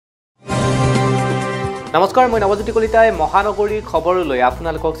নমস্কাৰ, মই নৱজ্যোতি কলিতাই মহানগৰী খবৰলৈ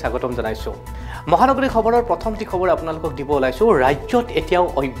আপোনালোকক স্বাগতম জনাইছোঁ। মহানগৰী খবৰৰ প্ৰথমটি খবৰ আপোনালোকক দিব ওলাইছোঁ। ৰাজ্যত এতিয়াও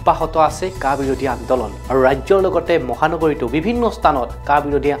অব্যাহত আছে কা বিৰোধী আন্দোলন আৰু ৰাজ্যৰ লগতে মহানগৰীতো বিভিন্ন স্থানত কা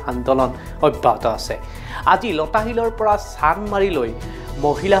বিৰোধী আন্দোলন অব্যাহত আছে। আজি লতাশিলৰ পৰা চানমাৰিলৈ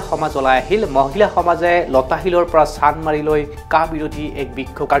মহিলা সমাজ ওলাই আহিল। মহিলা সমাজে লতাশিলৰ পৰা চানমাৰিলৈ কা বিৰোধী এক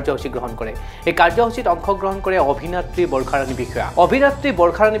বিক্ষোভ কাৰ্যসূচী গ্ৰহণ কৰে। এই কাৰ্যসূচীত অংশগ্ৰহণ কৰে অভিনেত্ৰী বৰ্ষাৰাণী বিষয়া। অভিনেত্ৰী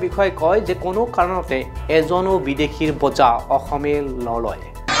বৰ্ষাৰাণী বিষয়াই কয় যে কোনো কাৰণতে এজনো বিদেশীৰ বজা অসমে নলয়।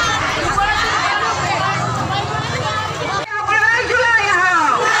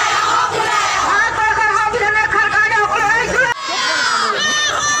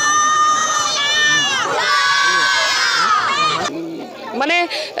 মানে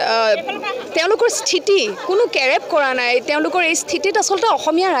তেওঁলোকৰ স্থিতি কোনো কেৰেপ কৰা নাই। তেওঁলোকৰ এই স্থিতিত আচলতে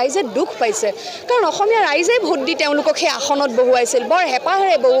অসমীয়া ৰাইজে দুখ পাইছে, কাৰণ অসমীয়া ৰাইজে ভোট দি তেওঁলোকক সেই আসনত বহুৱাইছিল, বৰ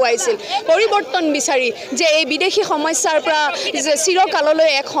হেঁপাহেৰে বহুৱাইছিল পৰিৱৰ্তন বিচাৰি, যে এই বিদেশী সমস্যাৰ পৰা যে চিৰকাললৈ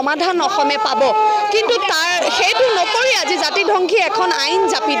এক সমাধান অসমে পাব। কিন্তু সেইটো নকৰি আজি জাতিধ্বংসী এখন আইন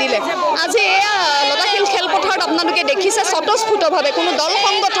জাপি দিলে। আজি এয়া লতাশিল খেলপথাৰত আপোনালোকে দেখিছে স্বতঃস্ফূৰ্তভাৱে, কোনো দল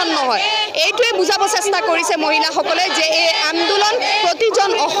সংগঠন নহয়, এইটোৱে বুজাব চেষ্টা কৰিছে মহিলাসকলে যে এই আন্দোলন প্ৰতিজন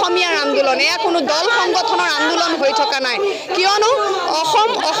অসমীয়াৰ আন্দোলন, এয়া কোনো দল সংগঠনৰ আন্দোলন হৈ থকা নাই, কিয়নো অসম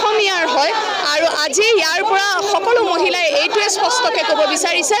অসমীয়াৰ হয়। আৰু আজি ইয়াৰ পৰা সকলো মহিলাই এইটোৱে স্পষ্টকৈ ক'ব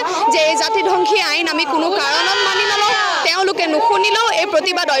বিচাৰিছে যে এই জাতিধ্বংসী আইন আমি কোনো কাৰণত মানি নলওঁ। তেওঁলোকে নুশুনিলেও এই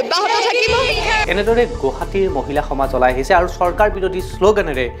প্ৰতিবাদ অব্যাহত থাকিব। এনেদৰে গুৱাহাটীৰ মহিলা সমাজ ওলাই আহিছে আৰু চৰকাৰ বিৰোধী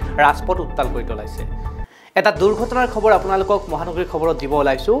শ্লোগানেৰে ৰাজপথ উত্তাল কৰি তোলাইছে। এটা দুৰ্ঘটনাৰ খবৰ আপোনালোকক মহানগৰীৰ খবৰত দিব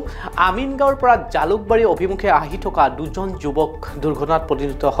ওলাইছোঁ। আমিনগাঁৱৰ পৰা জালুকবাৰী অভিমুখে আহি থকা দুজন যুৱক দুৰ্ঘটনাত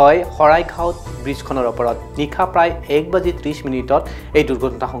পৰিণত হয় শৰাইঘাট ব্ৰিজখনৰ ওপৰত। নিশা প্ৰায় 1:30 এই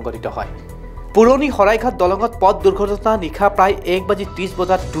দুৰ্ঘটনা সংঘটিত হয়। পুৰণি শৰাইঘাট দলঙত পথ দুৰ্ঘটনা। নিশা প্ৰায়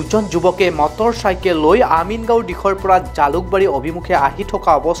 1:30 দুজন যুৱকে মটৰ চাইকেল লৈ আমিনগাঁৱৰ দিশৰ পৰা জালুকবাৰী অভিমুখে আহি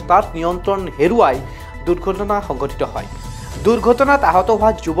থকা অৱস্থাত নিয়ন্ত্ৰণ হেৰুৱাই দুৰ্ঘটনা সংঘটিত হয়। দুৰ্ঘটনাত আহত হোৱা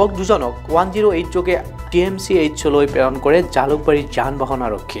যুৱক দুজনক 108 যোগে TMCHলৈ প্ৰেৰণ কৰে জালুকবাৰীৰ যান বাহন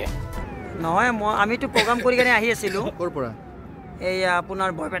আৰক্ষীয়ে। নহয়, আমিতো প্ৰগ্ৰাম কৰি কেনে আহি আছিলোঁ। ক'ৰ পৰা? এই আপোনাৰ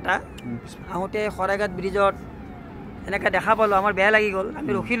বৰপেটা আহোঁতে শৰাইঘাট ব্ৰিজত এনেকৈ দেখা পালোঁ, আমাৰ বেয়া লাগি গ'ল।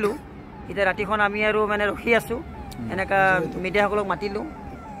 আমি ৰখিলোঁ। এতিয়া ৰাতিখন আমি আৰু মানে ৰখি আছোঁ, এনেকুৱা মিডিয়াসকলক মাতিলোঁ।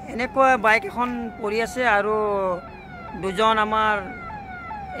 এনেকুৱা বাইক এখন পৰি আছে আৰু দুজন আমাৰ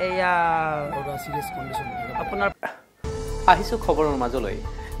এয়া আপোনাৰ আহিছোঁ খবৰৰ মাজলৈ।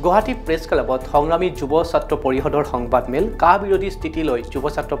 গুৱাহাটী প্ৰেছ ক্লাবত সংগ্ৰামী যুৱ ছাত্ৰ পৰিষদৰ সংবাদমেল। কা বিৰোধী স্থিতিলৈ যুৱ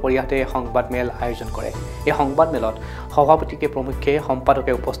ছাত্ৰ পৰিষদে সংবাদমেল আয়োজন কৰে। এই সংবাদমেলত সভাপতিকে প্ৰমুখ্যে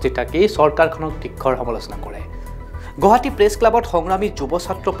সম্পাদকে উপস্থিত থাকি চৰকাৰখনক তীখৰ সমালোচনা কৰে। গুৱাহাটী প্ৰেছ ক্লাবত সংগ্ৰামী যুৱ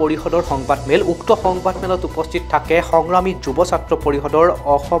ছাত্ৰ পৰিষদৰ সংবাদমেল। উক্ত সংবাদমেলত উপস্থিত থাকে সংগ্ৰামী যুৱ ছাত্ৰ পৰিষদৰ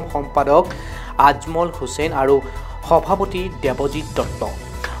অসম সম্পাদক আজমল হুছেইন আৰু সভাপতি দেৱজিৎ দত্ত।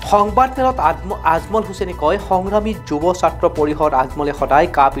 সংবাদমেলত আজমল হুছেইনে কয়, সংগ্ৰামী যুৱ ছাত্ৰ পৰিষদ আজমলে সদায়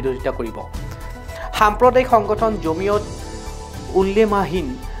কা বিৰোধিতা কৰিব। সাম্প্ৰদায়িক সংগঠন জমিয়ত উলেমাহীন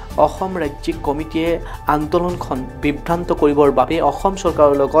অসম ৰাজ্যিক কমিটিয়ে আন্দোলনখন বিভ্ৰান্ত কৰিবৰ বাবে অসম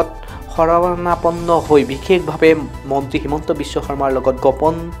চৰকাৰৰ লগত শৰণাপন্ন হৈ বিশেষভাৱে মন্ত্ৰী হিমন্ত বিশ্ব শৰ্মাৰ লগত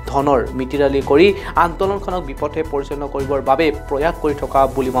গোপন ধনৰ মিতিৰালি কৰি আন্দোলনখনক বিপথে পৰিচালনা কৰিবৰ বাবে প্ৰয়াস কৰি থকা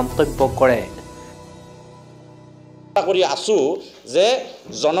বুলি মন্তব্য কৰে। কৰি আছোঁ যে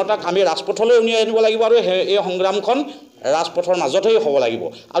জনতাক আমি ৰাজপথলৈ উলিয়াই আনিব লাগিব আৰু এই সংগ্ৰামখন ৰাজপথৰ মাজতেই হ'ব লাগিব।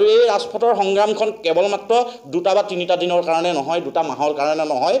 আৰু এই ৰাজপথৰ সংগ্ৰামখন কেৱল মাত্ৰ 2 বা 3 দিনৰ কাৰণে নহয়, 2 মাহৰ কাৰণে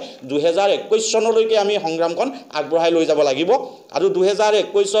নহয়, 2021 চনলৈকে আমি সংগ্ৰামখন আগবঢ়াই লৈ যাব লাগিব। আৰু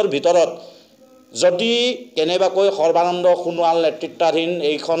 2021ৰ ভিতৰত যদি কেনেবাকৈ সৰ্বানন্দ সোণোৱাল নেতৃত্বাধীন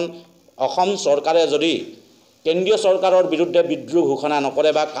এইখন অসম চৰকাৰে যদি কেন্দ্ৰীয় চৰকাৰৰ বিৰুদ্ধে বিদ্ৰোহ ঘোষণা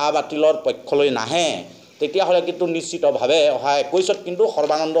নকৰে বা কা বাতিলৰ পক্ষলৈ নাহে, তেতিয়াহ'লে কিন্তু নিশ্চিতভাৱে অহা 21ত কিন্তু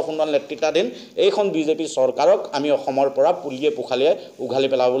সৰ্বানন্দ সোণোৱাল নেতৃত্বাধীন এইখন বিজেপি চৰকাৰক আমি অসমৰ পৰা পুলিয়ে পোখালিয়ে উঘালি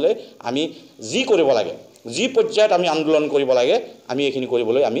পেলাবলৈ আমি যি কৰিব লাগে, যি পৰ্যায়ত আমি আন্দোলন কৰিব লাগে, আমি এইখিনি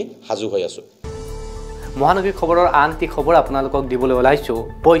কৰিবলৈ আমি সাজু হৈ আছোঁ। মহানগৰী খবৰৰ আন এটি খবৰ আপোনালোকক দিবলৈ ওলাইছোঁ।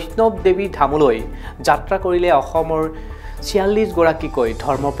 বৈষ্ণৱ দেৱী ধামলৈ যাত্ৰা কৰিলে অসমৰ 46গৰাকীকৈ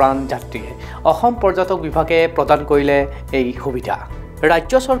ধৰ্মপ্ৰাণ যাত্ৰীয়ে। অসম পৰ্যটক বিভাগে প্ৰদান কৰিলে এই সুবিধা।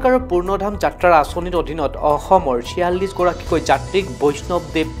 ৰাজ্য চৰকাৰৰ পূৰ্ণধাম যাত্ৰাৰ আঁচনিৰ অধীনত অসমৰ 46গৰাকীকৈ যাত্ৰীক বৈষ্ণৱ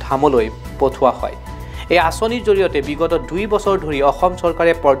দেৱ ধামলৈ পঠোৱা হয়। এই আঁচনিৰ জৰিয়তে বিগত 2 বছৰ ধৰি অসম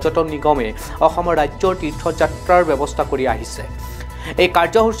চৰকাৰে পৰ্যটন নিগমে অসমৰ ৰাজ্যৰ তীৰ্থযাত্ৰাৰ ব্যৱস্থা কৰি আহিছে। এই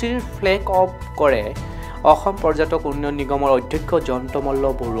কাৰ্যসূচীৰ ফ্লেগ অফ কৰে অসম পৰ্যটক উন্নয়ন নিগমৰ অধ্যক্ষ জয়ন্ত মল্ল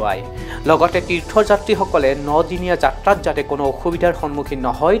বৰুৱাই। লগতে তীৰ্থযাত্ৰীসকলে 9 দিনীয়া যাত্ৰাত যাতে কোনো অসুবিধাৰ সন্মুখীন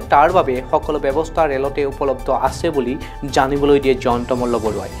নহয় তাৰ বাবে সকলো ব্যৱস্থা ৰেলতে উপলব্ধ আছে বুলি জানিবলৈ দিয়ে জয়ন্ত মল্ল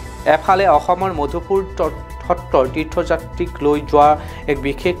বৰুৱাই। এফালে অসমৰ মধুপুৰ সত্ৰৰ তীৰ্থযাত্ৰীক লৈ যোৱা এক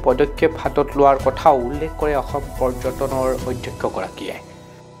বিশেষ পদক্ষেপ হাতত লোৱাৰ কথাও উল্লেখ কৰে অসম পৰ্যটনৰ অধ্যক্ষগৰাকীয়ে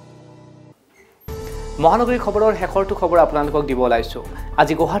মহানগৰী খবৰৰ শেষৰটো খবৰ আপোনালোকক দিব ওলাইছোঁ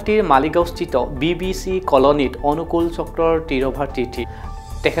আজি গুৱাহাটীৰ মালিগাঁওস্থিত BBC কলনীত অনুকূল চক্ৰৰ তিৰোভাৰ তিথি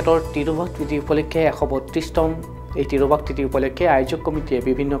তেখেতৰ তিৰোভাৰ তিথি উপলক্ষে 132তম এই তিৰোভাৰ তিথি উপলক্ষে আয়োজক কমিটিয়ে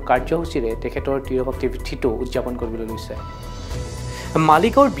বিভিন্ন কাৰ্যসূচীৰে তেখেতৰ তিৰোভাৰ তিথিটো উদযাপন কৰিবলৈ লৈছে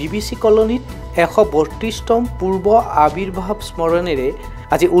মালিগাঁৱৰ BBC কলনীত 132তম পূৰ্ব আবিৰ্ভাৱ স্মৰণেৰে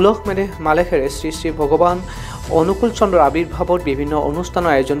আজি উলহ মালেখেৰে শ্ৰী শ্ৰী ভগৱান অনুকূল চন্দ্ৰৰ আবিৰ্ভাৱত বিভিন্ন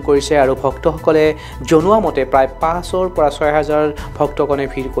অনুষ্ঠানৰ আয়োজন কৰিছে আৰু ভক্তসকলে জনোৱা মতে প্ৰায় 5,000 পৰা 6,000 ভক্তগণে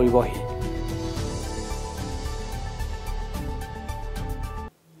ভিৰ কৰিবহি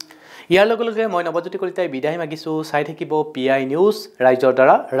ইয়াৰ লগে লগে মই নৱজ্যোতি কলিতাই বিদায় মাগিছোঁ চাই থাকিব PI নিউজ ৰাইজৰ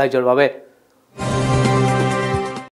দ্বাৰা ৰাইজৰ বাবে